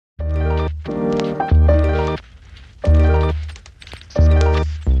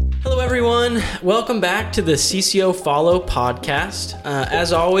Welcome back to the CCO Follow podcast.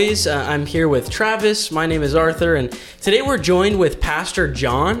 As always, I'm here with Travis. My name is Arthur, and today we're joined with Pastor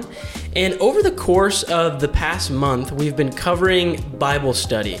Jon. And over the course of the past month, we've been covering Bible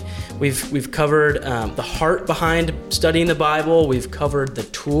study. We've covered the heart behind studying the Bible. We've covered the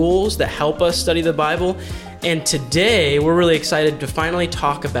tools that help us study the Bible. And today, we're really excited to finally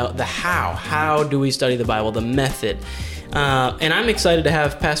talk about the how. How do we study the Bible? The method. And I'm excited to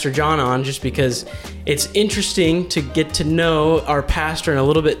have Pastor Jon on just because it's interesting to get to know our pastor in a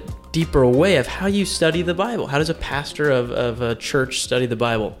little bit deeper way of how you study the Bible. How does a pastor of a church study the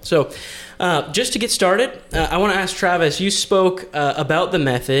Bible? So just to get started, I want to ask Travis, you spoke about the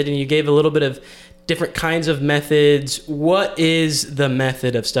method and you gave a little bit of different kinds of methods. What is the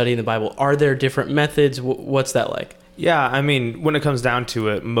method of studying the Bible? Are there different methods? What's that like? Yeah, I mean, when it comes down to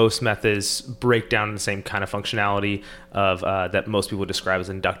it, most methods break down the same kind of functionality of that most people describe as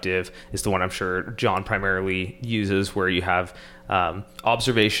inductive is the one I'm sure Jon primarily uses, where you have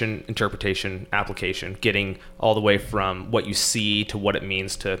observation, interpretation, application, getting all the way from what you see to what it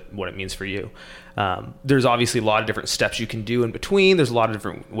means for you. There's obviously a lot of different steps you can do in between. There's a lot of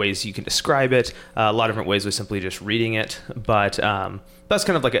different ways you can describe it. A lot of different ways with simply just reading it. But that's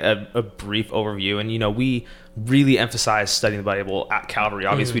kind of like a brief overview. And, we really emphasize studying the Bible at Calvary.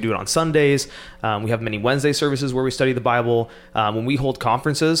 Obviously, we do it on Sundays. We have many Wednesday services where we study the Bible. When we hold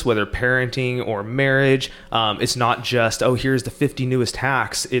conferences, whether parenting or marriage, it's not just, here's the 50 newest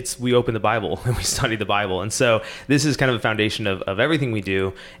hacks. It's we open the Bible and we study the Bible. And so this is kind of a foundation of everything we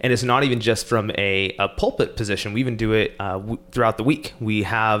do. And it's not even just from a pulpit position. We even do it throughout the week. We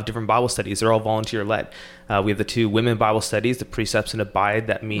have different Bible studies. They're all volunteer-led. We have the 2 women Bible studies, the Precepts and Abide,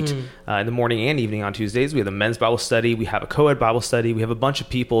 that meet in the morning and evening on Tuesdays. We have the men's Bible study. We have a co-ed Bible study. We have a bunch of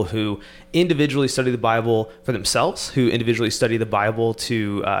people who individually study the Bible for themselves, who individually study the Bible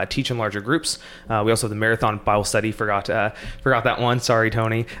to teach in larger groups. We also have the marathon Bible study. Forgot that one. Sorry,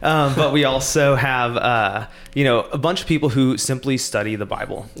 Tony. But we also have a bunch of people who simply study the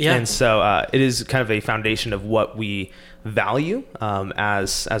Bible. Yeah. And so it is kind of a foundation of what we value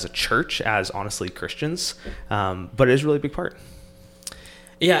as a church, as honestly Christians, but it is a really big part.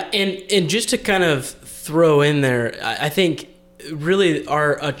 Yeah, and just to kind of throw in there, I think really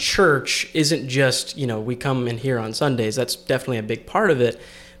a church isn't just, we come in here on Sundays. That's definitely a big part of it,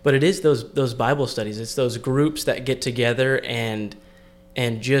 but it is those Bible studies. It's those groups that get together and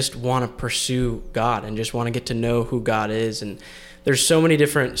just want to pursue God and just want to get to know who God is. And there's so many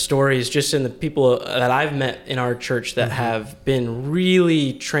different stories just in the people that I've met in our church that have been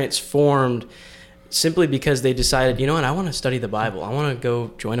really transformed simply because they decided, I want to study the Bible. I want to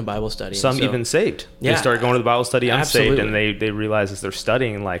go join a Bible study. Some even saved. Yeah, they started going to the Bible study unsaved, and they realize as they're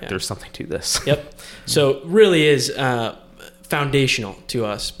studying, there's something to this. Yep. So it really is foundational to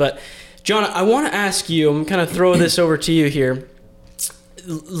us. But Jon, I want to ask you, I'm kind of throw this over to you here.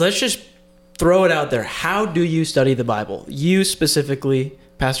 Let's just throw it out there. How do you study the Bible? You specifically,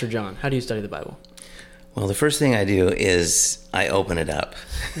 Pastor Jon, how do you study the Bible? Well, the first thing I do is I open it up.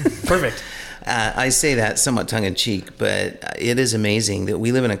 Perfect. I say that somewhat tongue-in-cheek, but it is amazing that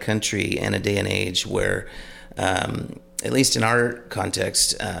we live in a country and a day and age where, at least in our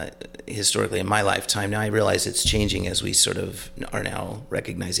context, historically in my lifetime, now I realize it's changing as we sort of are now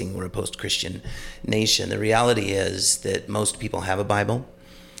recognizing we're a post-Christian nation. The reality is that most people have a Bible.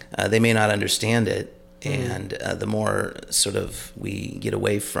 They may not understand it, and the more sort of we get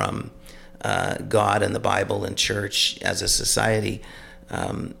away from God and the Bible and church as a society,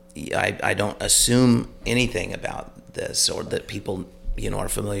 I don't assume anything about this or that people are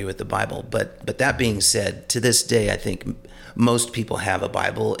familiar with the Bible. But that being said, to this day, I think most people have a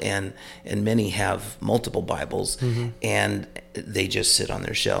Bible, and many have multiple Bibles, and they just sit on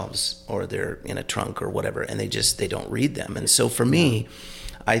their shelves or they're in a trunk or whatever, and they don't read them. And so for me,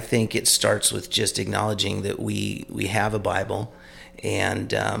 I think it starts with just acknowledging that we have a Bible,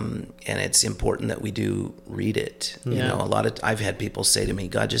 and it's important that we do read it. Yeah. I've had people say to me,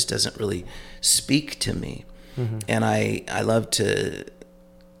 God just doesn't really speak to me, and I love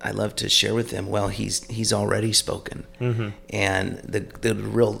to share with them, well, he's already spoken, and the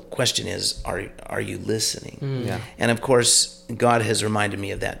real question is, are you listening? Yeah. And of course, God has reminded me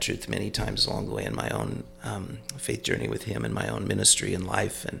of that truth many times along the way in my own faith journey with Him and my own ministry and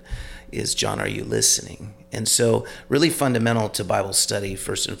life. And is, Jon, are you listening? And so, really fundamental to Bible study,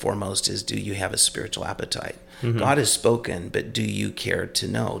 first and foremost, is, do you have a spiritual appetite? God has spoken, but do you care to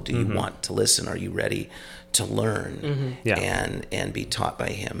know? Do you want to listen? Are you ready to learn and be taught by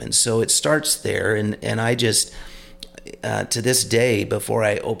Him? And so it starts there. And I just, to this day, before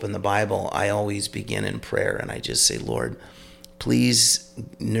I open the Bible, I always begin in prayer, and I just say, Lord, please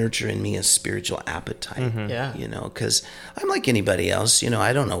nurture in me a spiritual appetite. Yeah. Because I'm like anybody else.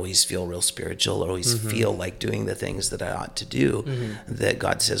 I don't always feel real spiritual or always feel like doing the things that I ought to do that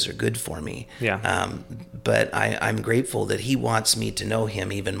God says are good for me. Yeah. But I'm grateful that He wants me to know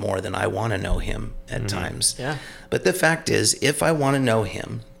Him even more than I want to know Him at times. Yeah. But the fact is, if I want to know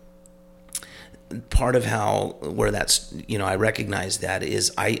Him, part of where that's, I recognize that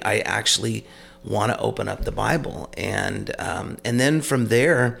is I actually want to open up the Bible, and then from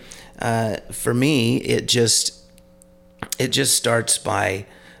there, for me, it just starts by,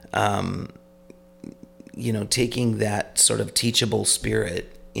 taking that sort of teachable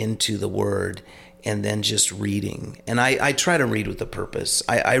spirit into the Word, and then just reading. And I try to read with a purpose.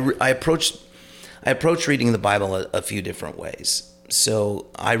 I approach reading the Bible a few different ways.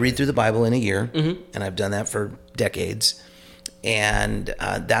 So I read through the Bible in a year, and I've done that for decades. And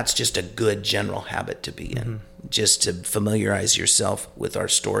that's just a good general habit to be in, just to familiarize yourself with our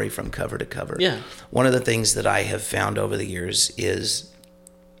story from cover to cover. Yeah. One of the things that I have found over the years is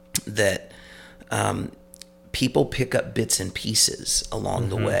that people pick up bits and pieces along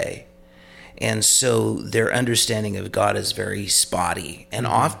the way. And so their understanding of God is very spotty. And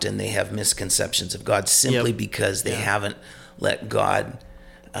often they have misconceptions of God simply because they haven't let God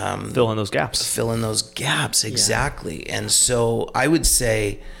fill in those gaps. Exactly. And so I would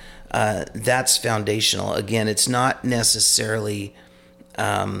say that's foundational. Again, it's not necessarily,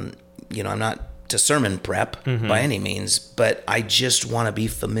 I'm not to sermon prep by any means, but I just want to be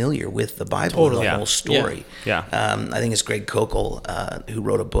familiar with the Bible, the whole story. Yeah. I think it's Greg Kokel who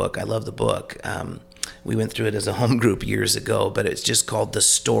wrote a book. I love the book. We went through it as a home group years ago, but it's just called The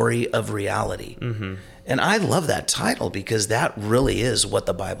Story of Reality. And I love that title because that really is what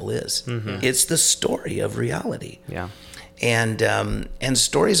the Bible is. It's the story of reality. Yeah. And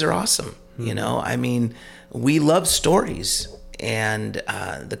stories are awesome. I mean, we love stories. And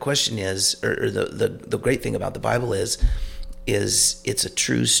the question is, or the great thing about the Bible is it's a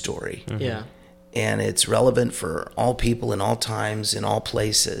true story. Yeah. And it's relevant for all people in all times, in all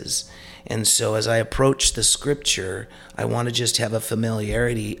places. And so as I approach the scripture, I want to just have a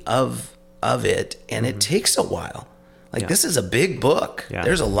familiarity of it, and it takes a while. This is a big book. Yeah.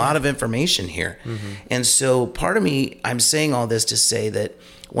 There's a lot of information here. And so part of me, I'm saying all this to say that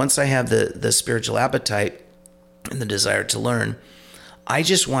once I have the spiritual appetite and the desire to learn, I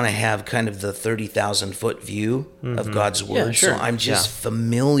just want to have kind of the 30,000 foot view of God's word. Yeah, sure. So I'm just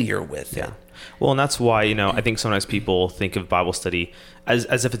familiar with it. Well, and that's why, I think sometimes people think of Bible study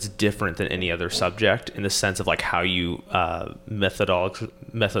as if it's different than any other subject in the sense of like how you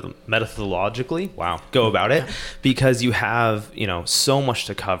methodologically go about it, because you have, so much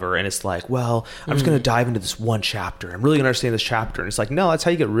to cover, and it's like, well, I'm just going to dive into this one chapter. I'm really going to understand this chapter. And it's like, no, that's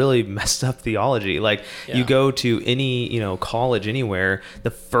how you get really messed up theology. Like you go to any, college anywhere,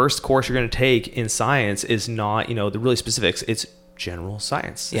 the first course you're going to take in science is not, the really specifics. It's general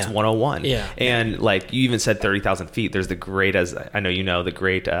science. It's 101. Yeah. And like you even said 30,000 feet. There's the great, as I know the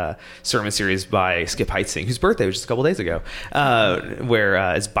great sermon series by Skip Heitzing, whose birthday was just a couple days ago, where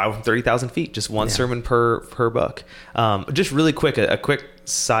it's Bible from 30,000 feet, just one sermon per book. Just really quick, a quick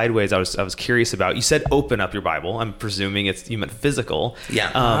sideways I was curious about. You said open up your Bible. I'm presuming you meant physical.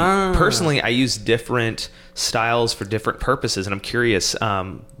 Yeah. Personally, I use different styles for different purposes, and I'm curious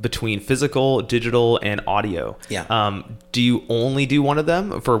between physical, digital, and audio. Yeah. Do you only do one of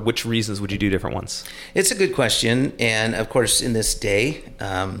them? For which reasons would you do different ones? It's a good question, and of course, in this day,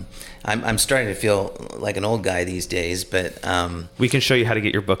 I'm starting to feel like an old guy these days. But we can show you how to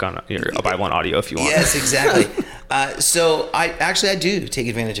get your book on a Bible on audio if you want. Yes, exactly. So I do take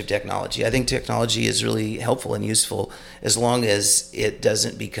advantage of technology. I think technology is really helpful and useful as long as it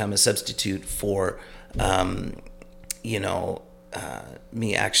doesn't become a substitute for,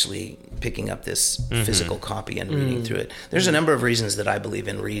 me actually picking up this physical copy and reading through it. There's a number of reasons that I believe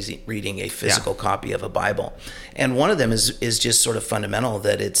in reading a physical copy of a Bible. And one of them is just sort of fundamental,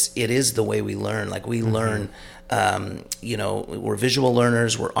 that it is the way we learn. Like we learn, we're visual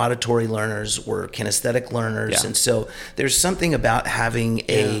learners, we're auditory learners, we're kinesthetic learners. Yeah. And so there's something about having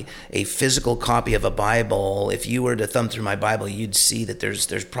a physical copy of a Bible. If you were to thumb through my Bible, you'd see that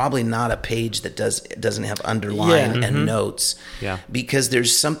there's probably not a page that doesn't have underline and notes. Yeah. Because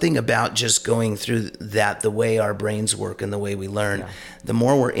there's something about just going through that, the way our brains work and the way we learn. Yeah. The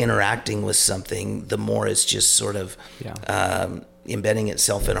more we're interacting with something, the more it's just sort of embedding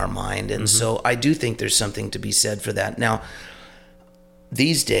itself in our mind. And so I do think there's something to be said for that. Now,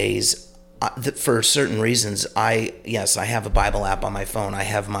 these days, for certain reasons, I have a Bible app on my phone. I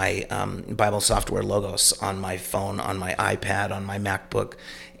have my Bible software Logos on my phone, on my iPad, on my MacBook.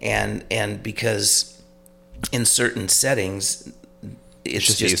 And because in certain settings, it's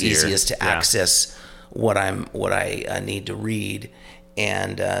just just easier. easiest to access what I need to read.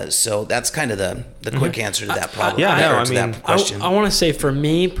 And so that's kind of the quick answer to that problem. That question. I want to say for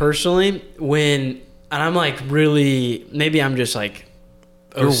me personally, and I'm like really, maybe I'm just like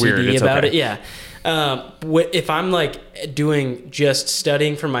OCD about it. Yeah. If I'm like doing just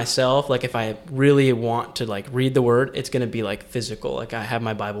studying for myself, like if I really want to like read the word, it's going to be like physical. Like I have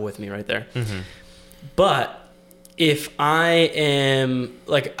my Bible with me right there. Mm-hmm. But if I am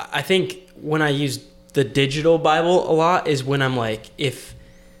like, I think when I use the digital Bible a lot is when I'm like, if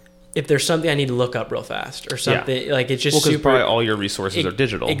there's something I need to look up real fast or something, like it's just super. Probably all your resources are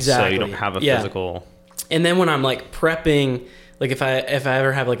digital, exactly. So you don't have a physical. And then when I'm like prepping, like if I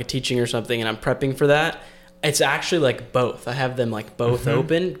ever have like a teaching or something and I'm prepping for that, it's actually like both. I have them like both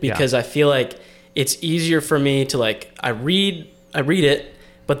open because I feel like it's easier for me to like I read it.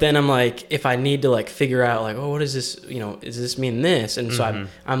 But then I'm like, if I need to like figure out like, oh, what is this? Does this mean this? And so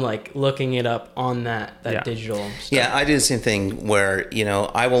I'm like looking it up on that digital stuff. Yeah, I do the same thing where,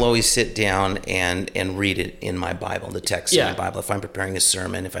 I will always sit down and read it in my Bible, the text in my Bible. If I'm preparing a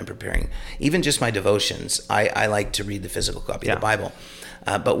sermon, if I'm preparing even just my devotions, I like to read the physical copy of the Bible.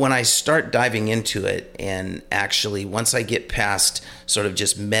 But when I start diving into it and actually once I get past sort of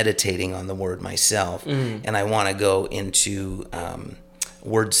just meditating on the word myself and I want to go into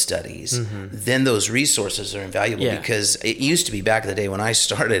word studies, then those resources are invaluable because it used to be back in the day when I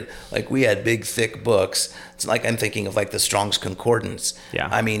started, like we had big thick books. It's like I'm thinking of like the Strong's Concordance. Yeah.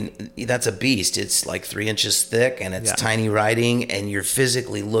 I mean, that's a beast. It's like 3 inches thick and it's tiny writing and you're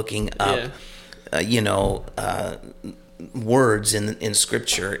physically looking up, words in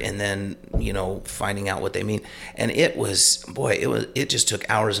scripture and then finding out what they mean. And it just took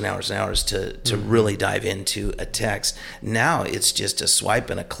hours and hours and hours to really dive into a text. Now it's just a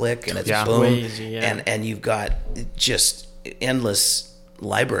swipe and a click and it's boom, crazy, and you've got just endless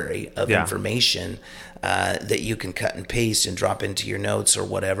library of information that you can cut and paste and drop into your notes or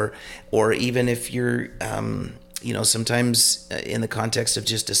whatever. Or even if you're sometimes in the context of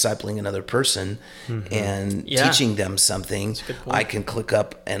just discipling another person and teaching them something, I can click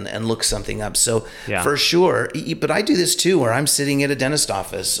up and look something up. So for sure, but I do this too, where I'm sitting at a dentist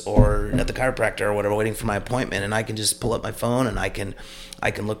office or at the chiropractor or whatever, waiting for my appointment, and I can just pull up my phone and I can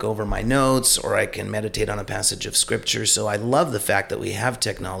look over my notes or I can meditate on a passage of scripture. So I love the fact that we have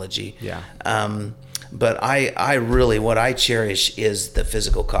technology. Yeah. But I really, what I cherish is the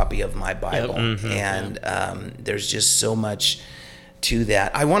physical copy of my Bible. And there's just so much to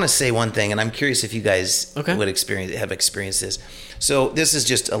that. I want to say one thing, and I'm curious if you guys would have experienced this. So this is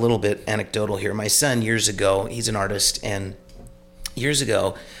just a little bit anecdotal here. My son, years ago, he's an artist, and years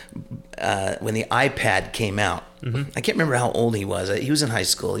ago, when the iPad came out, I can't remember how old he was. He was in high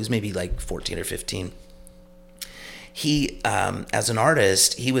school. He was maybe like 14 or 15. He, as an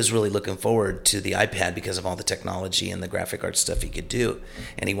artist, he was really looking forward to the iPad because of all the technology and the graphic art stuff he could do.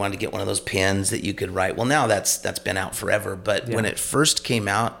 And he wanted to get one of those pens that you could write. Well, now that's been out forever. But when it first came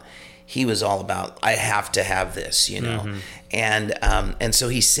out, he was all about, I have to have this, And so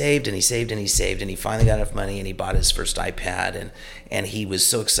he saved and he saved and he saved, and he finally got enough money and he bought his first iPad, and he was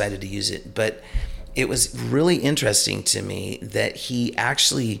so excited to use it. But it was really interesting to me that he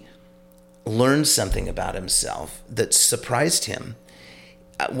actually learned something about himself that surprised him.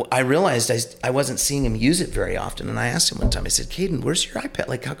 I realized I wasn't seeing him use it very often, and I asked him one time, I said, Caden, where's your iPad?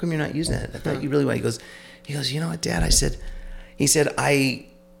 Like, how come you're not using it? I thought you really want. He goes, you know what, Dad? He said, I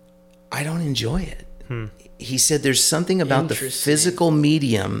don't enjoy it. He said, there's something about the physical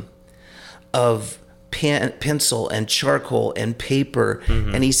medium of pencil and charcoal and paper.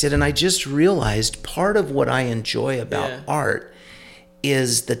 And he said, and I just realized part of what I enjoy about art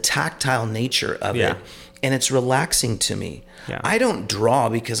is the tactile nature of it, and it's relaxing to me. I don't draw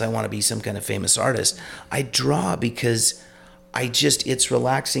because I want to be some kind of famous artist. I draw because it's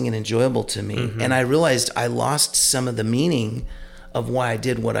relaxing and enjoyable to me. And I realized I lost some of the meaning of why I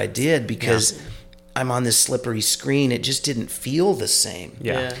did what I did because I'm on this slippery screen. It just didn't feel the same.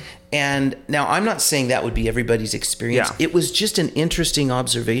 And now I'm not saying that would be everybody's experience. It was just an interesting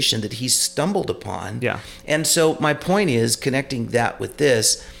observation that he stumbled upon. And so my point is, connecting that with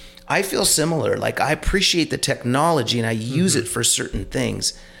this, I feel similar. Like, I appreciate the technology and I use it for certain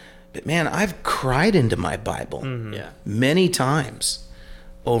things. But man, I've cried into my Bible many times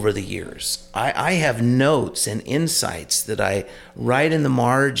over the years. I have notes and insights that I write in the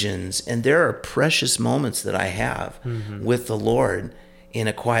margins, and there are precious moments that I have with the Lord in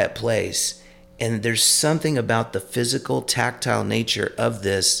a quiet place. And there's something about the physical, tactile nature of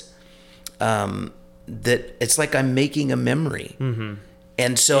this that it's like I'm making a memory.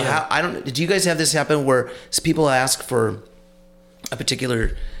 And so do you guys have this happen where people ask for a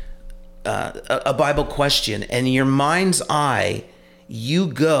particular a Bible question, and in your mind's eye,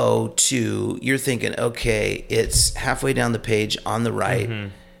 you're thinking, okay, it's halfway down the page on the right,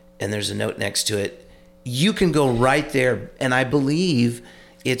 and there's a note next to it. You can go right there, and I believe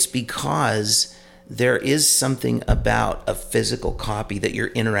it's because there is something about a physical copy that you're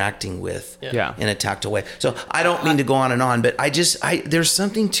interacting with in a tactile way. So I don't mean to go on and on, but there's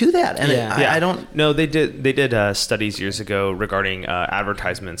something to that. And I don't know. They did studies years ago regarding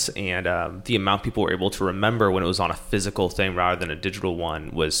advertisements, and the amount people were able to remember when it was on a physical thing rather than a digital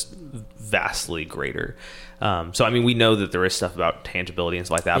one was vastly greater. So, I mean, we know that there is stuff about tangibility and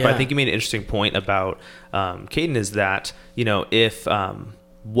stuff like that, but I think you made an interesting point about Caden, is that, if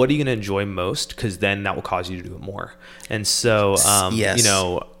what are you going to enjoy most? Because then that will cause you to do it more. And so,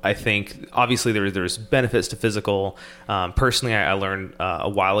 I think obviously there's benefits to physical. Personally, I learned a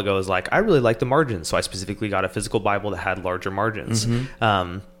while ago is like, I really like the margins. So I specifically got a physical Bible that had larger margins.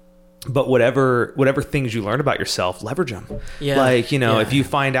 But whatever things you learn about yourself, leverage them. If you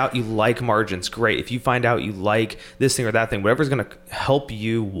find out you like margins, great. If you find out you like this thing or that thing, whatever's going to help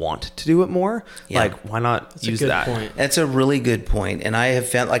you want to do it more, why not use that? Point. That's a really good point. And I have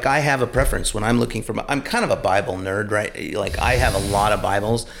found, I have a preference when I'm looking for, I'm kind of a Bible nerd, right? Like, I have a lot of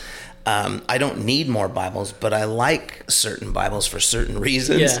Bibles. I don't need more Bibles, but I like certain Bibles for certain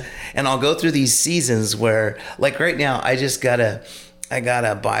reasons. And I'll go through these seasons where, like right now, I got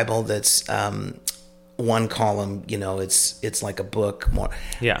a Bible that's one column, it's like a book more.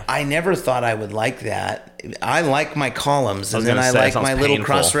 I never thought I would like that. I like my columns, and then I like my little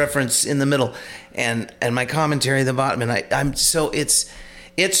cross-reference in the middle, and my commentary at the bottom. And I'm so it's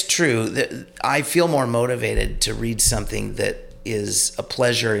true that I feel more motivated to read something that is a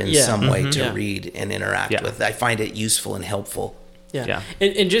pleasure in some way to read and interact with. I find it useful and helpful. Yeah.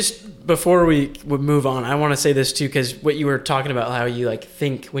 And just before we would move on, I want to say this too, because what you were talking about, how you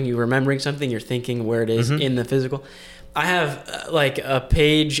think when you're remembering something, you're thinking where it is in the physical. I have a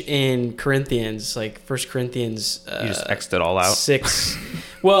page in Corinthians, like 1 Corinthians. You just X'd it all out. 6.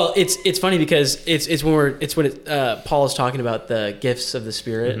 Well, it's funny because it's when Paul is talking about the gifts of the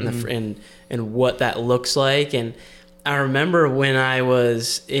Spirit and what that looks like. And I remember when I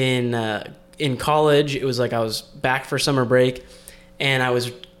was in college, it was like I was back for summer break. And I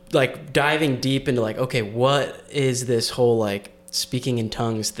was diving deep into okay, what is this whole speaking in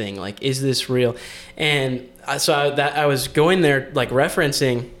tongues thing? Is this real? And so I was going there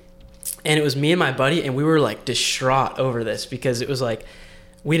referencing, and it was me and my buddy, and we were distraught over this because it was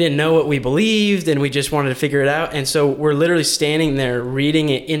we didn't know what we believed, and we just wanted to figure it out. And so we're literally standing there reading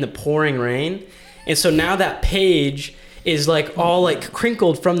it in the pouring rain. And so now that page is all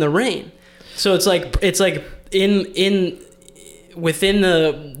crinkled from the rain. So it's in within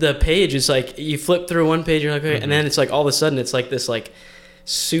the page, it's you flip through one page, you're okay, and then it's all of a sudden it's this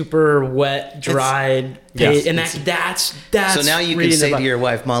super wet, dried page, and that's. So now you can say to your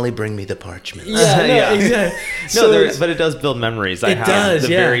wife, "Molly, bring me the parchment." Exactly. But it does build memories. I have the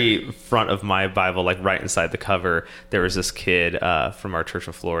very front of my Bible, right inside the cover. There was this kid from our church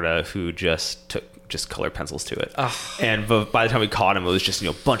in Florida who just took colored pencils to it, and by the time we caught him, it was just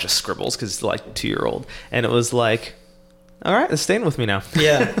a bunch of scribbles because it's 2-year-old, and it was all right, it's staying with me now.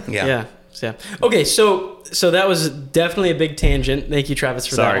 Yeah. Okay, so that was definitely a big tangent. Thank you, Travis,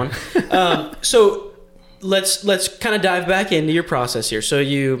 for that one. So let's kind of dive back into your process here. So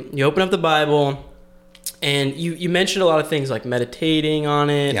you open up the Bible, and you mentioned a lot of things like meditating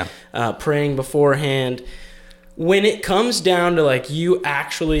on it, praying beforehand. When it comes down to you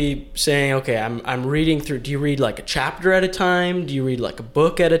actually saying, okay, I'm reading through, do you read a chapter at a time? Do you read a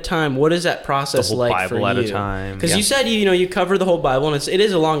book at a time? What is that process like for you? The whole Bible at a time. Because you said you cover the whole Bible, and it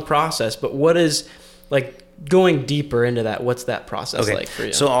is a long process, but what is going deeper into that? What's that process like for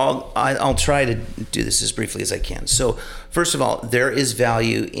you? So I'll try to do this as briefly as I can. So first of all, there is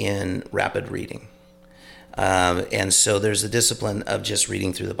value in rapid reading. And so there's the discipline of just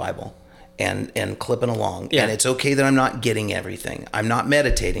reading through the Bible and clipping along. And it's okay that I'm not getting everything. I'm not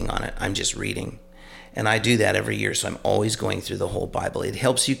meditating on it. I'm just reading. And I do that every year. So I'm always going through the whole Bible. It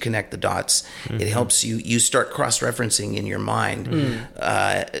helps you connect the dots. It helps you start cross-referencing in your mind.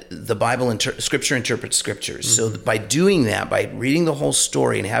 The Bible, Scripture interprets Scriptures. So by doing that, by reading the whole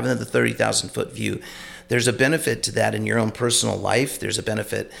story and having the 30,000-foot view, there's a benefit to that in your own personal life. There's a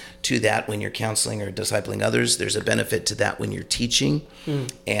benefit to that when you're counseling or discipling others. There's a benefit to that when you're teaching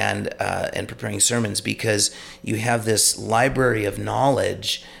and preparing sermons, because you have this library of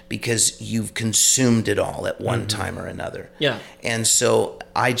knowledge because you've consumed it all at one time or another. Yeah. And so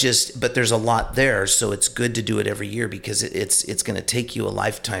but there's a lot there, so it's good to do it every year, because it's going to take you a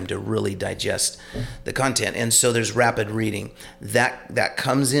lifetime to really digest the content. And so there's rapid reading that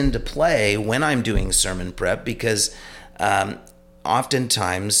comes into play when I'm doing sermon prep, because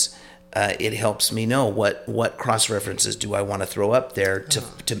oftentimes it helps me know what cross references do I want to throw up there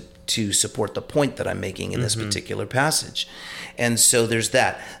to support the point that I'm making in this particular passage. And so there's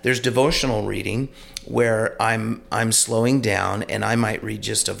that. There's devotional reading, where I'm slowing down, and I might read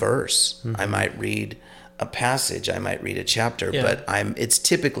just a verse. I might read a passage. I might read a chapter, but it's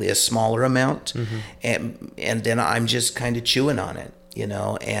typically a smaller amount, and then I'm just kind of chewing on it,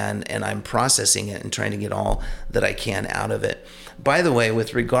 and I'm processing it and trying to get all that I can out of it. By the way,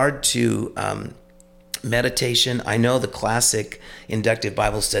 with regard to meditation, I know the classic inductive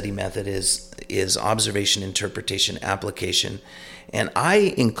Bible study method is observation, interpretation, application, and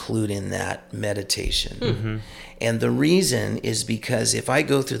I include in that meditation. And the reason is because if I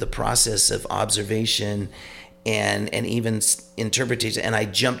go through the process of observation and even interpretation, and I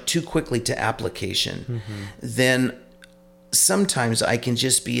jump too quickly to application, then sometimes I can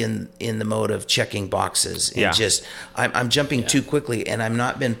just be in the mode of checking boxes and I'm jumping too quickly, and I'm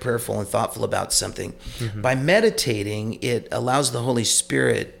not being prayerful and thoughtful about something. By meditating, it allows the Holy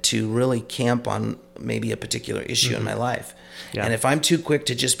Spirit to really camp on maybe a particular issue in my life. And if I'm too quick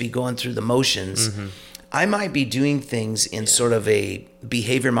to just be going through the motions, I might be doing things in sort of a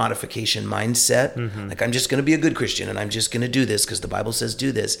behavior modification mindset. Like, I'm just going to be a good Christian, and I'm just going to do this because the Bible says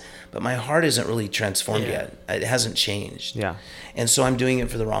do this. But my heart isn't really transformed yet. It hasn't changed. And so I'm doing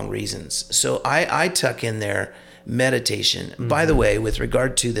it for the wrong reasons. So I tuck in there meditation. By the way, with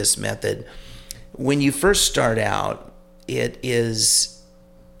regard to this method, when you first start out, it is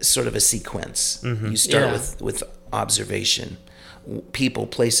sort of a sequence. You start with observation. People,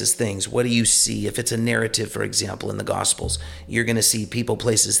 places, things. What do you see? If it's a narrative, for example, in the Gospels, you're going to see people,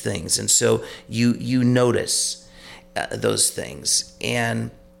 places, things. And so you notice those things.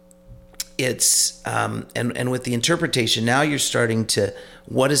 And it's and with the interpretation, now you're starting to,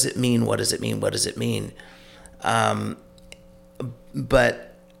 what does it mean? What does it mean? What does it mean? But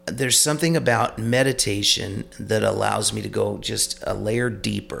there's something about meditation that allows me to go just a layer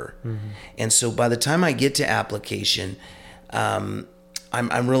deeper. And so by the time I get to application, I'm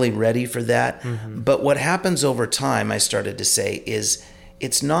really ready for that. But what happens over time, I started to say, is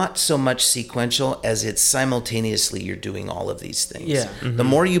it's not so much sequential as it's simultaneously you're doing all of these things. The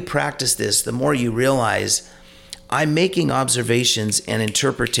more you practice this, the more you realize I'm making observations and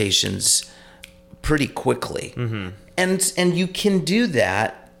interpretations pretty quickly. And you can do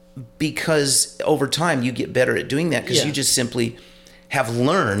that because over time you get better at doing that, because you just simply have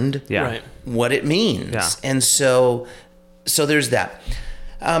learned what it means. And so there's that.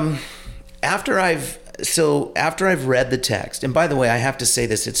 After I've read the text, and by the way, I have to say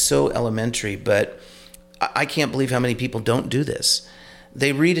this, it's so elementary, but I can't believe how many people don't do this.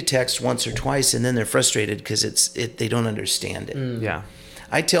 They read a text once or twice, and then they're frustrated because they don't understand it.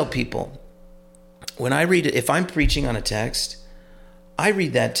 I tell people, when I read it, if I'm preaching on a text, I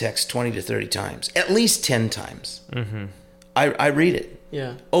read that text 20 to 30 times, at least 10 times. I read it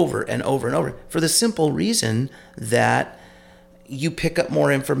over and over and over, for the simple reason that you pick up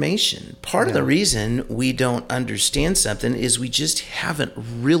more information. Part of the reason we don't understand something is we just haven't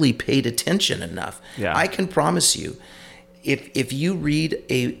really paid attention enough. I can promise you, if you read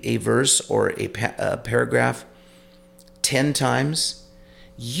a verse or a paragraph 10 times,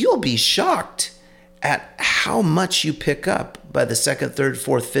 you'll be shocked at how much you pick up by the second, third,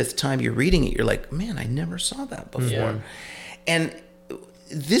 fourth, fifth time you're reading it. You're like, man, I never saw that before. And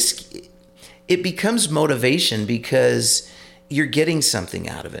it becomes motivation because you're getting something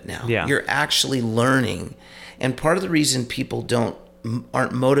out of it now. You're actually learning. And part of the reason people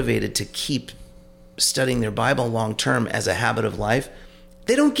aren't motivated to keep studying their Bible long term as a habit of life,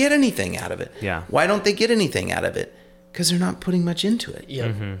 they don't get anything out of it. Why don't they get anything out of it? Because they're not putting much into it.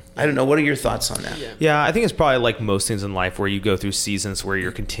 I don't know. What are your thoughts on that? Yeah, I think it's probably like most things in life, where you go through seasons where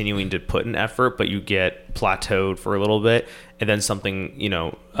you're continuing to put in effort, but you get plateaued for a little bit, and then something,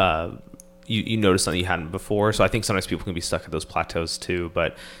 you notice something you hadn't before. So I think sometimes people can be stuck at those plateaus too.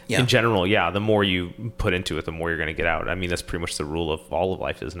 But in general, the more you put into it, the more you're going to get out. I mean, that's pretty much the rule of all of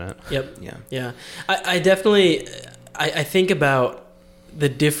life, isn't it? I definitely, I think about the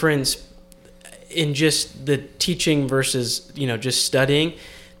difference in just the teaching versus, just studying,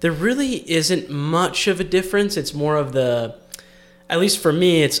 there really isn't much of a difference. It's more of at least for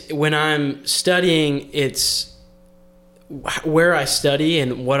me, it's when I'm studying, it's where I study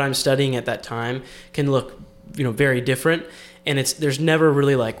and what I'm studying at that time can look, very different. And there's never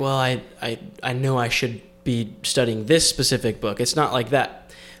really like, well, I know I should be studying this specific book. It's not like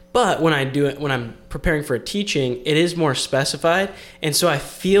that. But when I do it, when I'm preparing for a teaching, it is more specified. And so I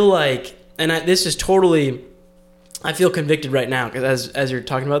feel like, this is totally, I feel convicted right now because as you're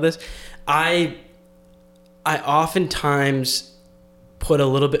talking about this, I oftentimes put a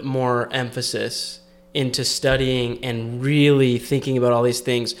little bit more emphasis into studying and really thinking about all these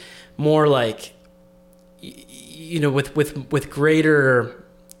things more like, with greater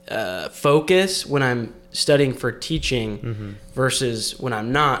focus when I'm studying for teaching versus when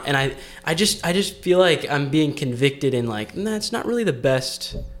I'm not. And I just feel like I'm being convicted in like, nah, it's not really the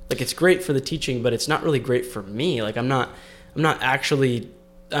best. Like it's great for the teaching, but it's not really great for me. Like I'm not actually,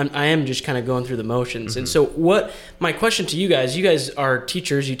 I am just kind of going through the motions. And so my question to you guys are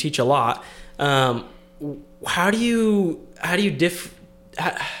teachers, you teach a lot. How do you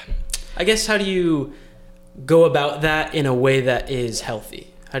go about that in a way that is healthy?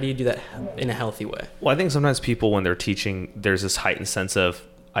 How do you do that in a healthy way? Well, I think sometimes people, when they're teaching, there's this heightened sense of,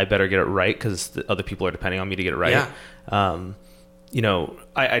 I better get it right because the other people are depending on me to get it right. Yeah.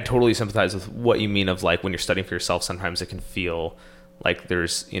 I totally sympathize with what you mean of like when you're studying for yourself, sometimes it can feel like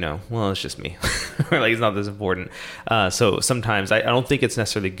there's, well, it's just me, or like it's not this important. So sometimes I don't think it's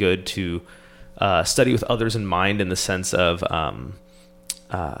necessarily good to study with others in mind in the sense of,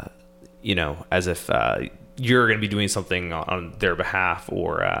 as if you're going to be doing something on their behalf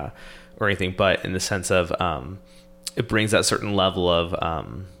or anything, but in the sense of it brings that certain level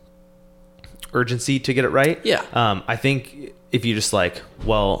of urgency to get it right. Yeah. I think if you just like,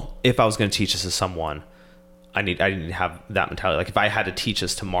 well, if I was going to teach this to someone, I need to have that mentality. Like if I had to teach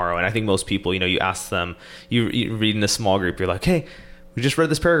this tomorrow, and I think most people, you ask them, you read in a small group, you're like, hey, we just read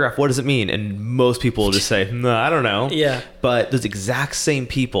this paragraph. What does it mean? And most people will just say, no, I don't know. Yeah. But those exact same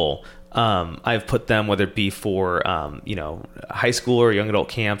people, I've put them, whether it be for, high school or young adult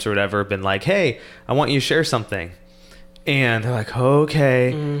camps or whatever, been like, hey, I want you to share something. And they're like,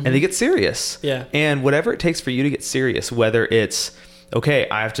 okay. And they get serious. Yeah. And whatever it takes for you to get serious, whether it's, okay,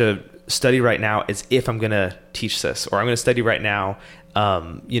 I have to study right now as if I'm going to teach this, or I'm going to study right now,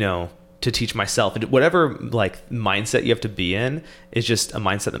 to teach myself. Whatever like mindset you have to be in is just a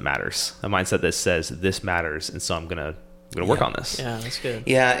mindset that matters, a mindset that says this matters. And so I'm going to work on this. Yeah, that's good.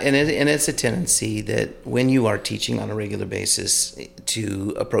 Yeah. And it's a tendency that when you are teaching on a regular basis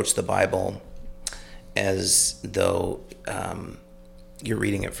to approach the Bible as though you're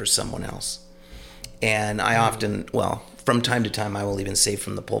reading it for someone else. And I often, from time to time, I will even say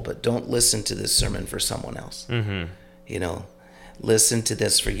from the pulpit, don't listen to this sermon for someone else. Listen to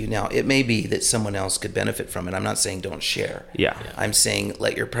this for you. Now, it may be that someone else could benefit from it. I'm not saying don't share. Yeah. I'm saying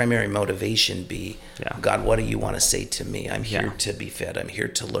let your primary motivation be, God, what do you want to say to me? I'm here to be fed. I'm here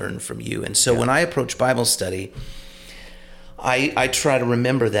to learn from you. And so when I approach Bible study, I try to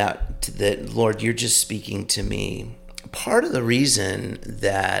remember that, Lord, you're just speaking to me. Part of the reason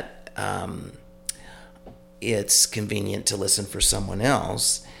that it's convenient to listen for someone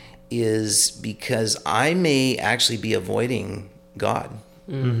else is because I may actually be avoiding God.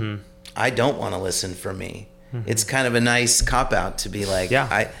 I don't want to listen for me. It's kind of a nice cop-out to be like,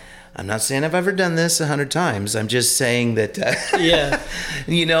 I'm not saying I've ever done this 100 times. I'm just saying that,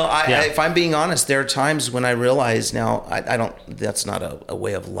 if I'm being honest, there are times when I realize now that's not a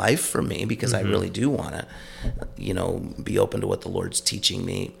way of life for me, because I really do want to, be open to what the Lord's teaching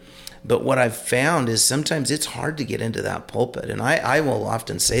me. But what I've found is sometimes it's hard to get into that pulpit. And I will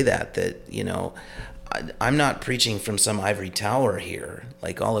often say that I'm not preaching from some ivory tower here.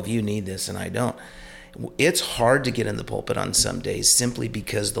 Like all of you need this and I don't. It's hard to get in the pulpit on some days simply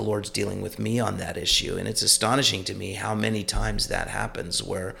because the Lord's dealing with me on that issue. And it's astonishing to me how many times that happens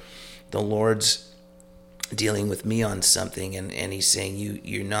where the Lord's dealing with me on something and he's saying,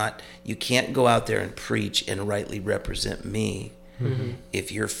 you can't go out there and preach and rightly represent me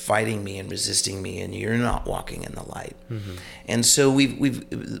if you're fighting me and resisting me and you're not walking in the light. And so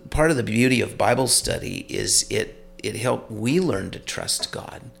we've part of the beauty of Bible study is it helped we learn to trust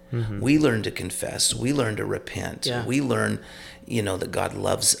God. We learn to confess. We learn to repent. Yeah. We learn, that God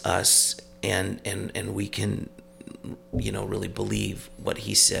loves us and we can, really believe what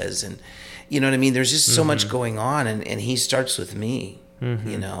he says. And you know what I mean? There's just so much going on and he starts with me,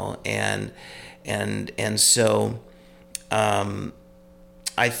 and so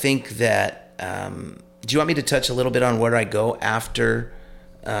I think that, do you want me to touch a little bit on where I go after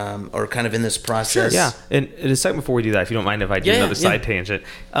or kind of in this process? Yeah, and a second before we do that, if you don't mind if I do another side tangent.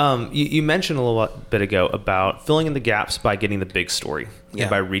 You mentioned a little bit ago about filling in the gaps by getting the big story and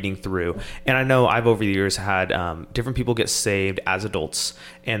by reading through. And I know I've over the years had different people get saved as adults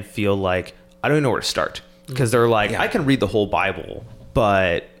and feel like, I don't even know where to start. Because they're like, I can read the whole Bible,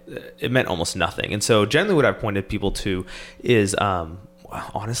 but it meant almost nothing. And so generally what I've pointed people to is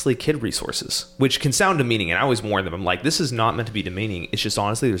honestly kid resources, which can sound demeaning, and I always warn them, I'm like, this is not meant to be demeaning, it's just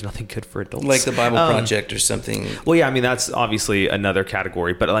honestly there's nothing good for adults, like the Bible Project or something. Well, yeah, I mean that's obviously another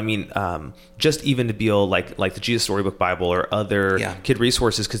category, but I mean just even to be able, like the Jesus Storybook Bible or other kid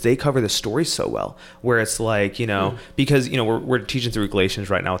resources, because they cover the story so well, where it's like, because we're teaching through Galatians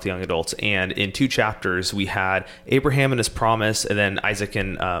right now with the young adults, and in 2 chapters we had Abraham and his promise, and then Isaac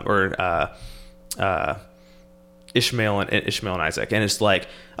and Ishmael and Isaac. And it's like,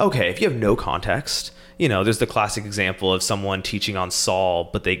 okay, if you have no context, there's the classic example of someone teaching on Saul,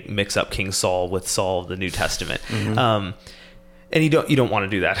 but they mix up King Saul with Saul of the New Testament. And you don't want to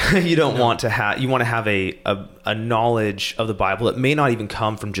do that. You don't want to have, you want to have a knowledge of the Bible that may not even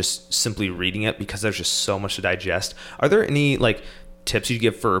come from just simply reading it, because there's just so much to digest. Are there any tips you'd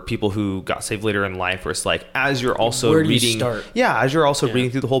give for people who got saved later in life, where it's like, as you're also reading, as you're also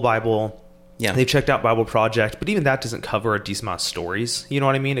reading through the whole Bible, they've checked out Bible Project, but even that doesn't cover a decent amount of stories. You know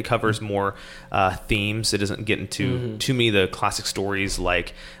what I mean? It covers more themes. It doesn't get into too many of the classic stories,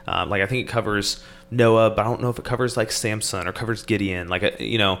 like I think it covers Noah, but I don't know if it covers like Samson or covers Gideon.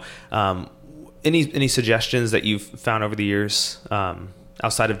 Any suggestions that you've found over the years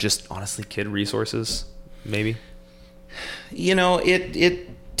outside of just honestly kid resources, maybe?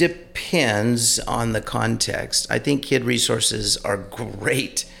 It depends on the context. I think kid resources are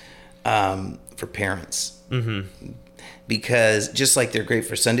great for parents, because just like they're great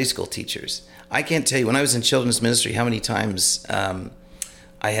for Sunday school teachers. I can't tell you, when I was in children's ministry, how many times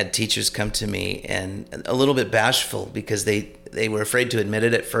I had teachers come to me and a little bit bashful, because they were afraid to admit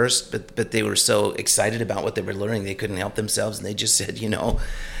it at first, but they were so excited about what they were learning they couldn't help themselves, and they just said,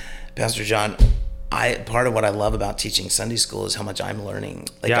 Pastor Jon, part of what I love about teaching Sunday school is how much I'm learning.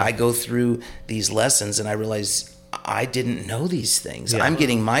 I go through these lessons and I realize I didn't know these things. I'm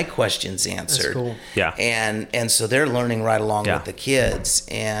getting my questions answered. That's cool. Yeah. And so they're learning right along with the kids.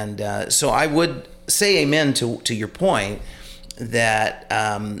 And so I would say amen to your point that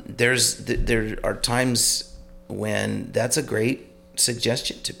there are times when that's a great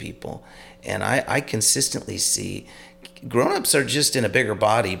suggestion to people. And I consistently see grown-ups are just in a bigger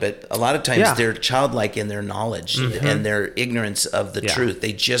body, but a lot of times they're childlike in their knowledge and their ignorance of the truth.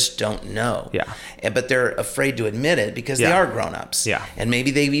 They just don't know. But they're afraid to admit it because they are grown-ups. And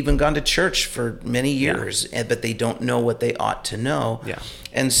maybe they've even gone to church for many years, but they don't know what they ought to know.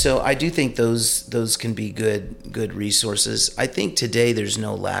 And so I do think those can be good resources. I think today there's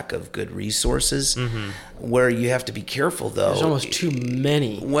no lack of good resources. Where you have to be careful, though. There's almost too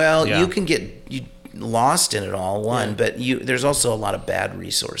many. Well, you can get lost in it all, but there's also a lot of bad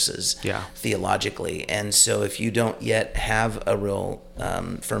resources theologically. And so if you don't yet have a real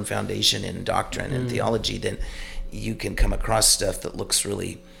firm foundation in doctrine and theology, then you can come across stuff that looks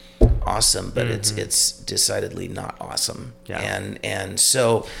really awesome, but it's decidedly not awesome. And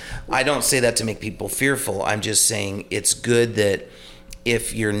so I don't say that to make people fearful. I'm just saying it's good that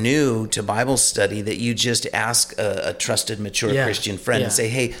if you're new to Bible study, that you just ask a trusted, mature Christian friend and say,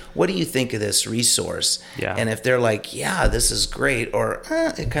 hey, what do you think of this resource? And if they're like, this is great, or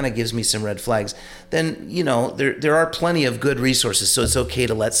it kind of gives me some red flags, then, there are plenty of good resources. So it's okay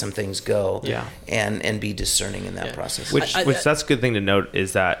to let some things go and be discerning in that process. Which that's a good thing to note,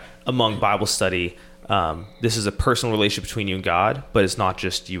 is that among Bible study, this is a personal relationship between you and God, but it's not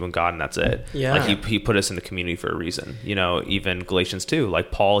just you and God and that's it. He put us in the community for a reason. Even Galatians 2,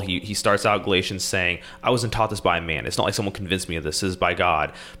 like Paul, he starts out Galatians saying, I wasn't taught this by a man. It's not like someone convinced me of this. This is by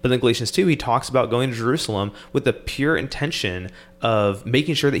God. But then Galatians 2, he talks about going to Jerusalem with the pure intention of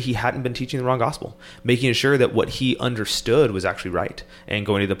making sure that he hadn't been teaching the wrong gospel, making sure that what he understood was actually right, and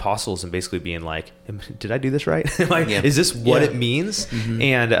going to the apostles and basically being like, did I do this right? Is this what it means?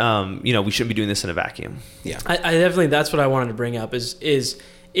 And, we shouldn't be doing this in a vacuum. I definitely, that's what I wanted to bring up is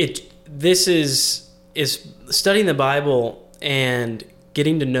studying the Bible and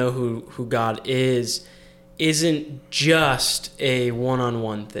getting to know who God isn't just a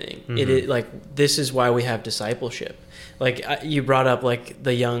one-on-one thing. It is this is why we have discipleship. You brought up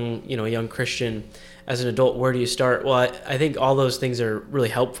the young Christian as an adult, where do you start? Well, I think all those things are really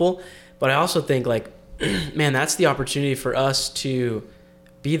helpful, but I also think man, that's the opportunity for us to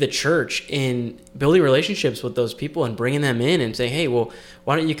be the church in building relationships with those people and bringing them in and saying, hey, well,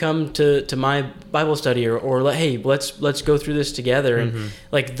 why don't you come to my Bible study, or hey, let's go through this together. And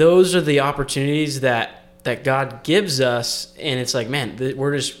like, those are the opportunities that God gives us. And it's like, man,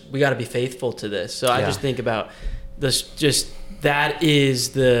 we got to be faithful to this. So I just think about this, just that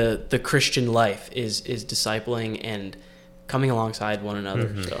is the Christian life is discipling and coming alongside one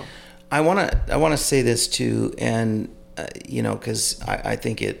another. So I want to say this too. And, because I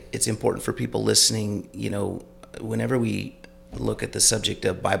think it's important for people listening, whenever we look at the subject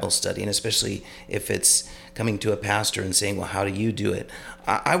of Bible study, and especially if it's coming to a pastor and saying, well, how do you do it?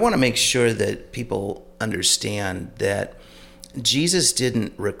 I want to make sure that people understand that Jesus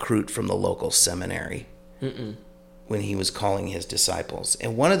didn't recruit from the local seminary when he was calling his disciples.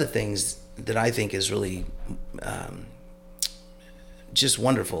 And one of the things that I think is really just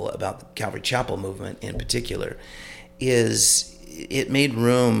wonderful about the Calvary Chapel movement in particular is the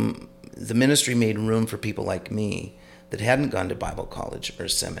ministry made room for people like me that hadn't gone to Bible college or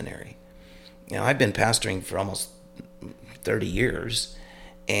seminary. I've been pastoring for almost 30 years,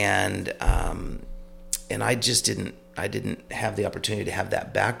 and I just didn't have the opportunity to have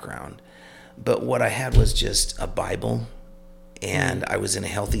that background. But what I had was just a Bible, and I was in a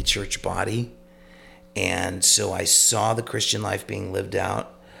healthy church body, and so I saw the Christian life being lived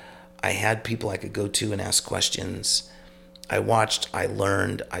out. I had people I could go to and ask questions. I watched, I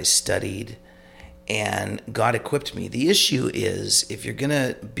learned, I studied, and God equipped me. The issue is, if you're going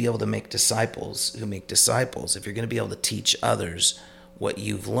to be able to make disciples who make disciples, if you're going to be able to teach others what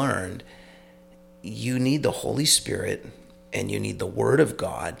you've learned, you need the Holy Spirit, and you need the Word of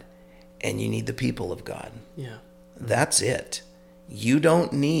God, and you need the people of God. Yeah. That's it. You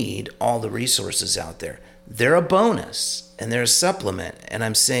don't need all the resources out there. They're a bonus and they're a supplement. And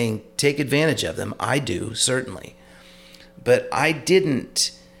I'm saying take advantage of them. I do, certainly. But I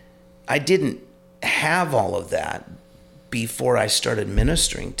didn't have all of that before I started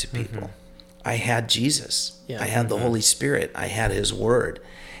ministering to people. I had Jesus. I had the Holy Spirit. I had his word.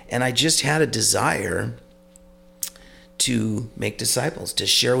 And I just had a desire to make disciples, to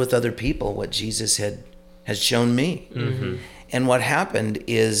share with other people what Jesus had shown me. And what happened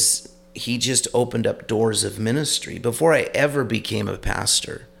is he just opened up doors of ministry. Before I ever became a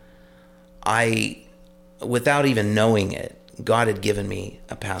pastor, without even knowing it, God had given me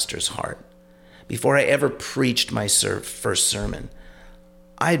a pastor's heart. Before I ever preached my first sermon,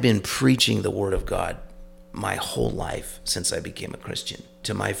 I had been preaching the Word of God my whole life since I became a Christian,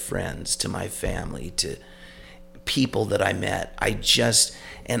 to my friends, to my family, to people that I met.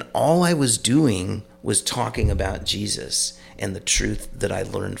 And all I was doing was talking about Jesus and the truth that I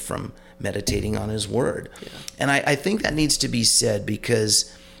learned from meditating on his word. Yeah. And I think that needs to be said,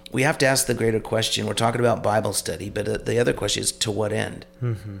 because we have to ask the greater question. We're talking about Bible study, but the other question is, to what end?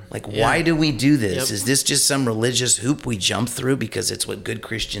 Why do we do this? Is this just some religious hoop we jump through because it's what good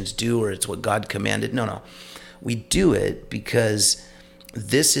Christians do, or it's what God commanded? No. We do it because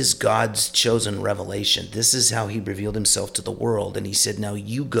this is God's chosen revelation. This is how he revealed himself to the world. And he said, now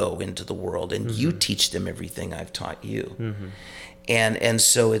you go into the world and you teach them everything I've taught you. And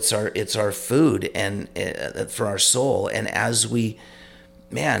so it's our food and for our soul. And as we,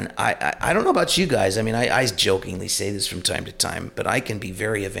 I don't know about you guys. I mean, I jokingly say this from time to time, but I can be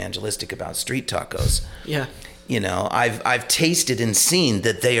very evangelistic about street tacos. Yeah. I've tasted and seen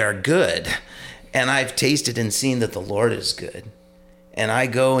that they are good. And I've tasted and seen that the Lord is good. And I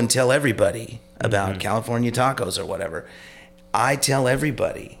go and tell everybody about California tacos or whatever. I tell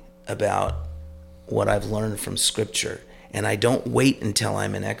everybody about what I've learned from Scripture. And I don't wait until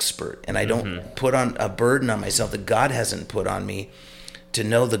I'm an expert. And I don't put on a burden on myself that God hasn't put on me to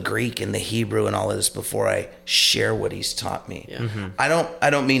know the Greek and the Hebrew and all of this before I share what he's taught me. Yeah. I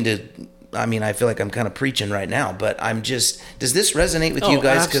don't mean to... I feel like I'm kind of preaching right now, but does this resonate with you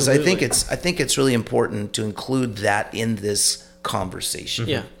guys? Because I think it's really important to include that in this conversation.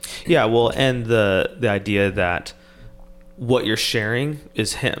 Yeah. Well, and the idea that what you're sharing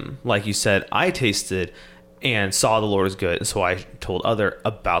is him. Like you said, I tasted and saw the Lord is good, and so I told other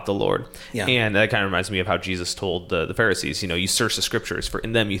about the Lord. Yeah. And that kind of reminds me of how Jesus told the Pharisees, you search the scriptures, for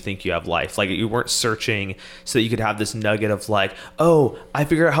in them you think you have life. Like, you weren't searching so that you could have this nugget of like, oh, I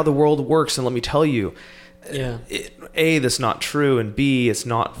figured out how the world works, and let me tell you. Yeah. A, that's not true, and B, it's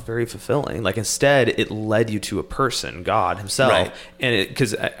not very fulfilling. Like, instead, it led you to a person, God himself. Right. And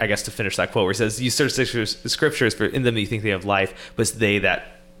because I guess to finish that quote where he says, you search the scriptures, for in them you think they have life, but it's they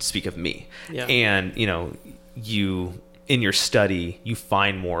that speak of me. Yeah. And, you in your study, you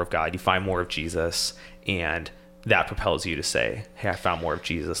find more of God, you find more of Jesus, and that propels you to say, hey, I found more of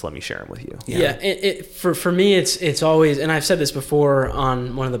Jesus. Let me share him with you. Yeah. For me, it's always, and I've said this before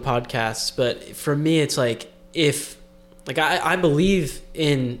on one of the podcasts, but for me, it's like, I believe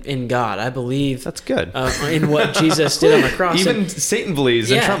in God. I believe that's good in what Jesus did on the cross. Even Satan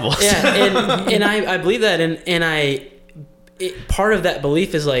believes and trembles. Yeah, and I believe that, and part of that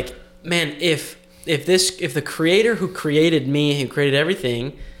belief is like, man, if the Creator who created me, who created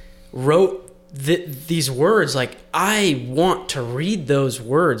everything, wrote these words, like, I want to read those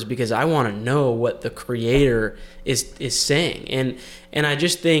words because I want to know what the Creator is saying, and I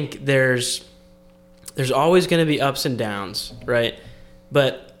just think there's always going to be ups and downs, right?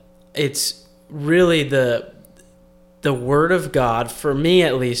 But it's really the Word of God, for me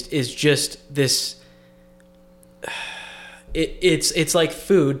at least, is just this. It's like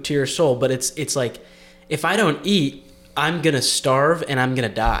food to your soul, but it's like, if I don't eat, I'm gonna starve and I'm gonna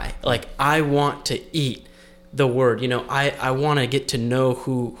die. Like, I want to eat the Word. I want to get to know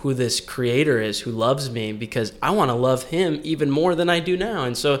who this Creator is, who loves me, because I want to love Him even more than I do now.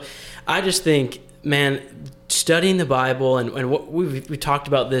 And so I just think, man, studying the Bible and what we talked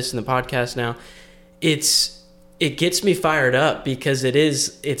about this in the podcast now, it gets me fired up because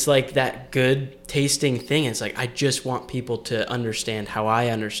it's like that good tasting thing. It's like, I just want people to understand how I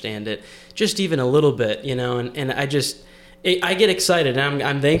understand it, just even a little bit, and I get excited, and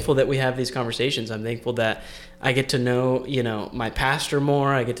I'm thankful that we have these conversations. I'm thankful that I get to know, my pastor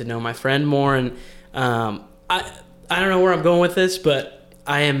more. I get to know my friend more. And I don't know where I'm going with this, but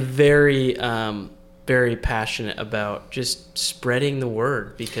I am very, very passionate about just spreading the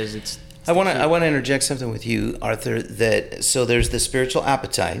word, because it's I want to interject something with you, Arthur. So there's the spiritual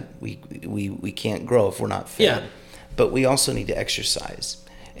appetite. We can't grow if we're not fed. Yeah. But we also need to exercise,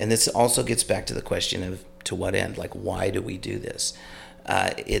 and this also gets back to the question of, to what end? Like, why do we do this?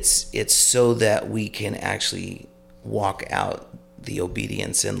 It's so that we can actually walk out the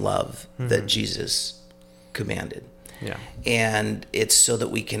obedience and love that Jesus commanded. Yeah. And it's so that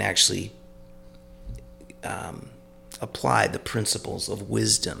we can actually apply the principles of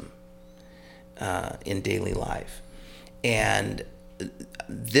wisdom in daily life. And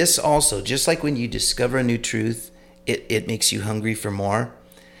this also, just like when you discover a new truth, it makes you hungry for more.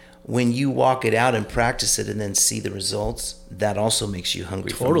 When you walk it out and practice it and then see the results, that also makes you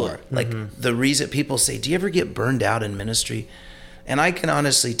hungry for more. Like, the reason people say, do you ever get burned out in ministry? And I can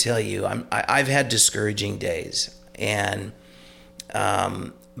honestly tell you, I've had discouraging days, and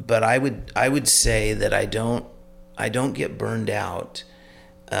but I would say that I don't get burned out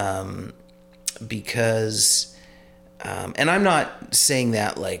because and I'm not saying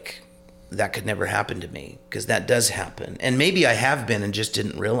that like that could never happen to me, because that does happen, and maybe I have been and just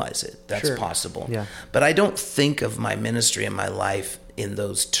didn't realize it. That's possible. Yeah. But I don't think of my ministry and my life in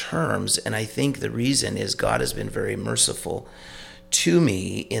those terms, and I think the reason is God has been very merciful to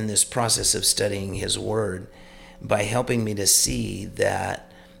me in this process of studying His Word by helping me to see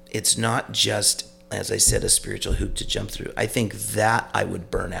that it's not just, as I said, a spiritual hoop to jump through. I think that I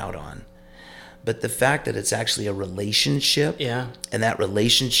would burn out on. But the fact that it's actually a relationship, and that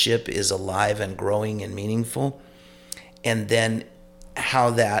relationship is alive and growing and meaningful, and then how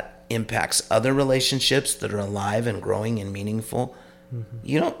that impacts other relationships that are alive and growing and meaningful,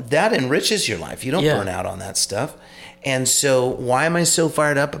 that enriches your life. You don't burn out on that stuff. And so why am I so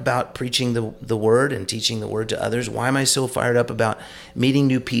fired up about preaching the Word and teaching the Word to others? Why am I so fired up about meeting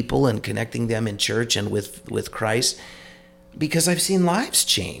new people and connecting them in church and with Christ? Because I've seen lives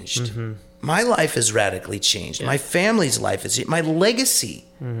changed. My life has radically changed. My family's life has changed. My legacy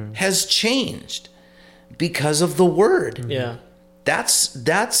has changed because of the Word. Yeah.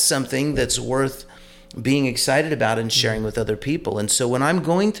 That's something that's worth being excited about and sharing with other people. And so when I'm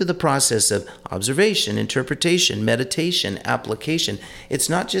going through the process of observation, interpretation, meditation, application, it's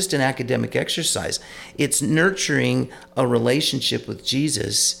not just an academic exercise. It's nurturing a relationship with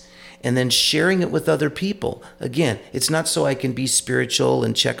Jesus and then sharing it with other people. Again, it's not so I can be spiritual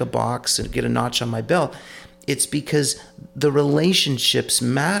and check a box and get a notch on my belt. It's because the relationships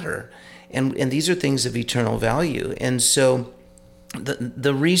matter. And these are things of eternal value. And so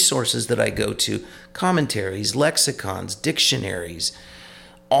the resources that I go to, commentaries, lexicons, dictionaries,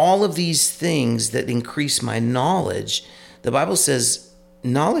 all of these things that increase my knowledge, the Bible says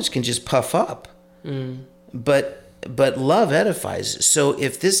knowledge can just puff up, but love edifies. So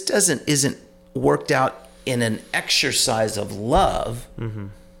if this isn't worked out in an exercise of love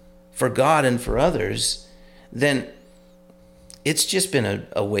for God and for others, then it's just been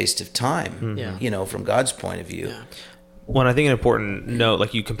a waste of time, from God's point of view. Yeah. Well, I think an important note,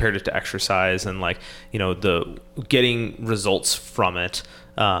 like you compared it to exercise and the getting results from it.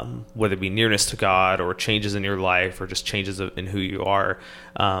 whether it be nearness to God or changes in your life or just changes in who you are,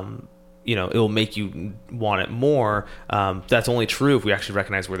 it will make you want it more. That's only true if we actually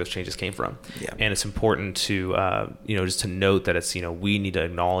recognize where those changes came from. Yeah. And it's important to, just to note that it's, we need to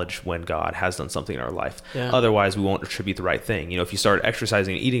acknowledge when God has done something in our life. Yeah. Otherwise, we won't attribute the right thing. If you start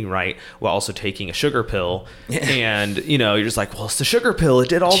exercising and eating right while also taking a sugar pill and, you're just like, well, it's the sugar pill. It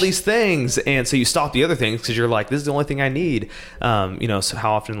did all these things. And so you stop the other things because you're like, this is the only thing I need. So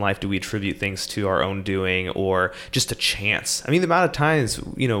how often in life do we attribute things to our own doing or just a chance? I mean, the amount of times,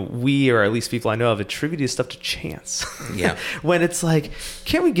 we, or at least people I know of, attributed stuff to chance. Yeah. When it's like,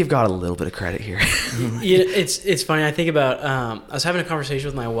 can't we give God a little bit of credit here? It's funny. I think about, I was having a conversation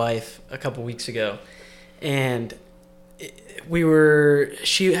with my wife a couple weeks ago, and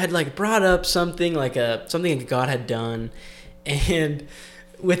she had like brought up something something that God had done, and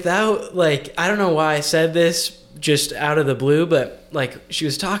without I don't know why I said this just out of the blue, but she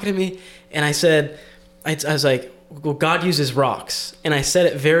was talking to me, and I said, I was like, well, God uses rocks. And I said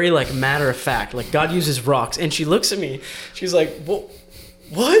it very matter of fact, God uses rocks. And she looks at me, she's like, well,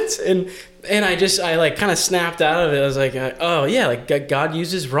 what? And I kind of snapped out of it. I was like, oh yeah, God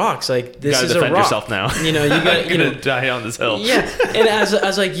uses rocks. This is a rock. Defend yourself now. You got to die on this hill. Yeah. And I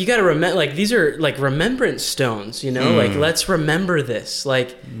was like, you got to remember, these are remembrance stones, let's remember this.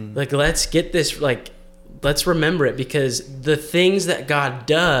 Let's get this, let's remember it, because the things that God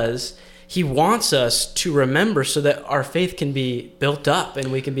does, He wants us to remember so that our faith can be built up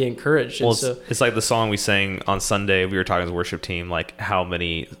and we can be encouraged. Well, and it's like the song we sang on Sunday. We were talking as a worship team, how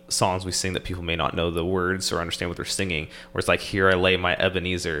many songs we sing that people may not know the words or understand what they're singing. Where it's like, here I lay my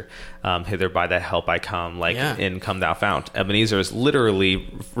Ebenezer, hither by thy help I come, in come thou fount. Ebenezer is literally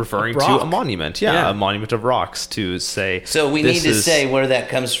referring to a monument. A monument of rocks to say. So we need to say where that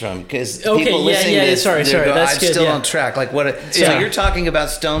comes from, because people listening to this, sorry, I'm still on track. So you're talking about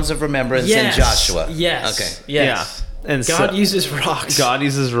stones of remembrance in Joshua. Yes. Okay. Yes. Yeah. And God uses rocks. God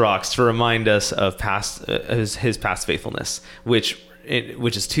uses rocks to remind us of his past faithfulness, which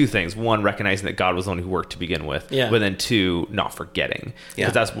is two things. One, recognizing that God was the one who worked to begin with, but then two, not forgetting.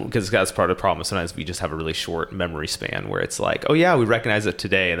 Because that's part of the problem. Sometimes we just have a really short memory span where it's like, oh yeah, we recognize it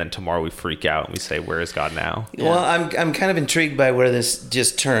today, and then tomorrow we freak out and we say, where is God now? Yeah. Well, I'm kind of intrigued by where this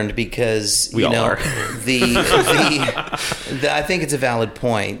just turned, because we all are. I think it's a valid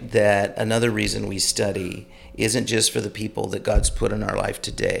point that another reason we study isn't just for the people that God's put in our life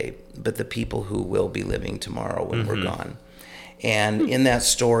today, but the people who will be living tomorrow when we're gone. And in that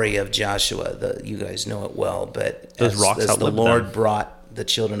story of Joshua, you guys know it well, but as the Lord brought the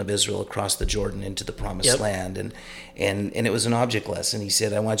children of Israel across the Jordan into the promised land, and it was an object lesson. He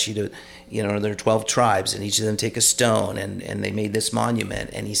said, I want you to, there are 12 tribes, and each of them take a stone, and they made this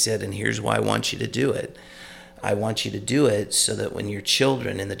monument. And he said, and here's why I want you to do it. I want you to do it so that when your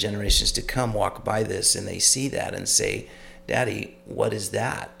children in the generations to come walk by this and they see that and say, Daddy, what is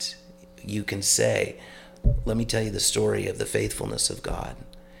that? You can say, let me tell you the story of the faithfulness of God.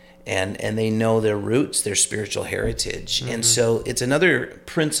 And they know their roots, their spiritual heritage. And so it's another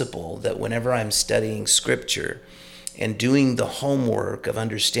principle that whenever I'm studying scripture and doing the homework of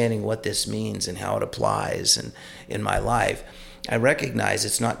understanding what this means and how it applies in my life, I recognize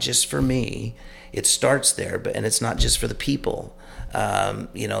it's not just for me. It starts there, and it's not just for the people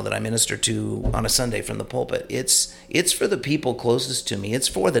that I minister to on a Sunday from the pulpit. It's for the people closest to me. It's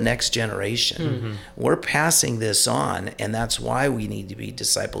for the next generation. We're passing this on, and that's why we need to be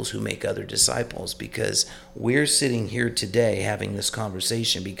disciples who make other disciples, because we're sitting here today having this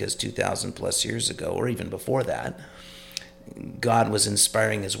conversation because 2,000 plus years ago, or even before that, God was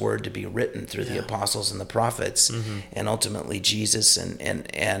inspiring his word to be written through the apostles and the prophets, and ultimately Jesus,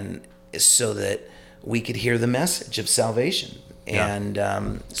 and so that we could hear the message of salvation. And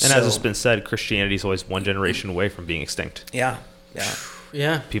as it's been said, Christianity is always one generation away from being extinct. Yeah.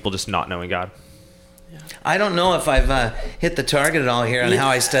 People just not knowing God. I don't know if I've hit the target at all here on how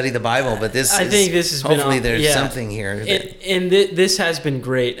I study the Bible, but I think this has hopefully been there's something here. This has been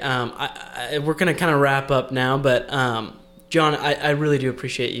great. We're going to kind of wrap up now, but John, I really do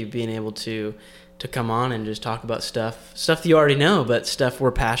appreciate you being able to come on and just talk about stuff that you already know, but stuff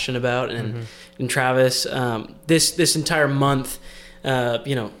we're passionate about. And Travis, this entire month,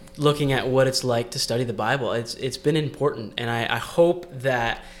 looking at what it's like to study the Bible, it's been important. And I hope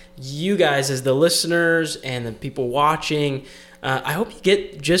that you guys, as the listeners and the people watching, I hope you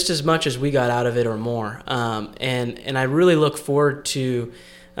get just as much as we got out of it or more. And I really look forward to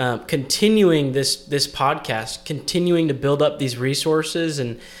continuing this podcast, continuing to build up these resources.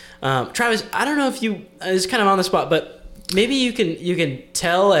 And Travis, I don't know if this is kind of on the spot, but maybe you can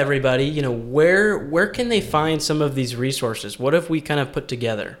tell everybody, where can they find some of these resources? What have we kind of put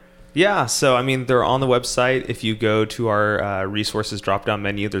together? Yeah, so I mean, they're on the website. If you go to our resources drop-down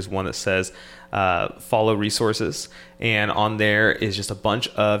menu, there's one that says follow resources, and on there is just a bunch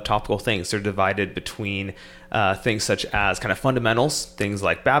of topical things. They're divided between things such as kind of fundamentals, things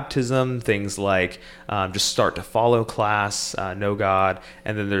like baptism, things like just start to follow class, know God,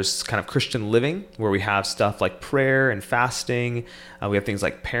 and then there's kind of Christian living, where we have stuff like prayer and fasting. We have things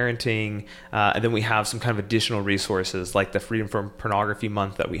like parenting, and then we have some kind of additional resources like the Freedom from Pornography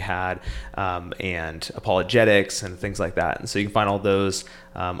Month that we had, and apologetics and things like that. And so you can find all those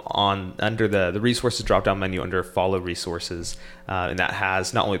under the resources drop-down menu under follow resources, and that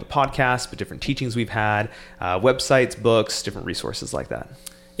has not only the podcast but different teachings we've had, websites, books, different resources like that.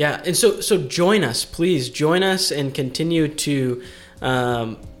 Yeah, and so join us, please join us and continue to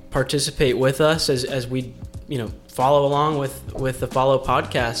participate with us as we follow along with the Follow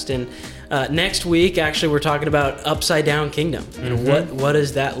podcast. And next week, actually, we're talking about upside down kingdom. What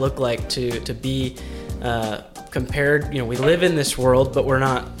does that look like to be compared? We live in this world, but we're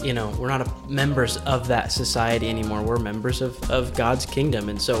not members of that society anymore. We're members of God's kingdom.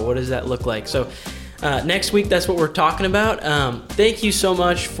 And so what does that look like? So next week, that's what we're talking about. Thank you so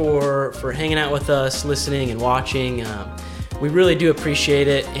much for hanging out with us, listening and watching. We really do appreciate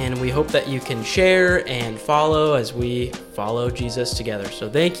it, and we hope that you can share and follow as we follow Jesus together. So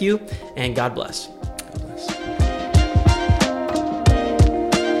thank you, and God bless. God bless.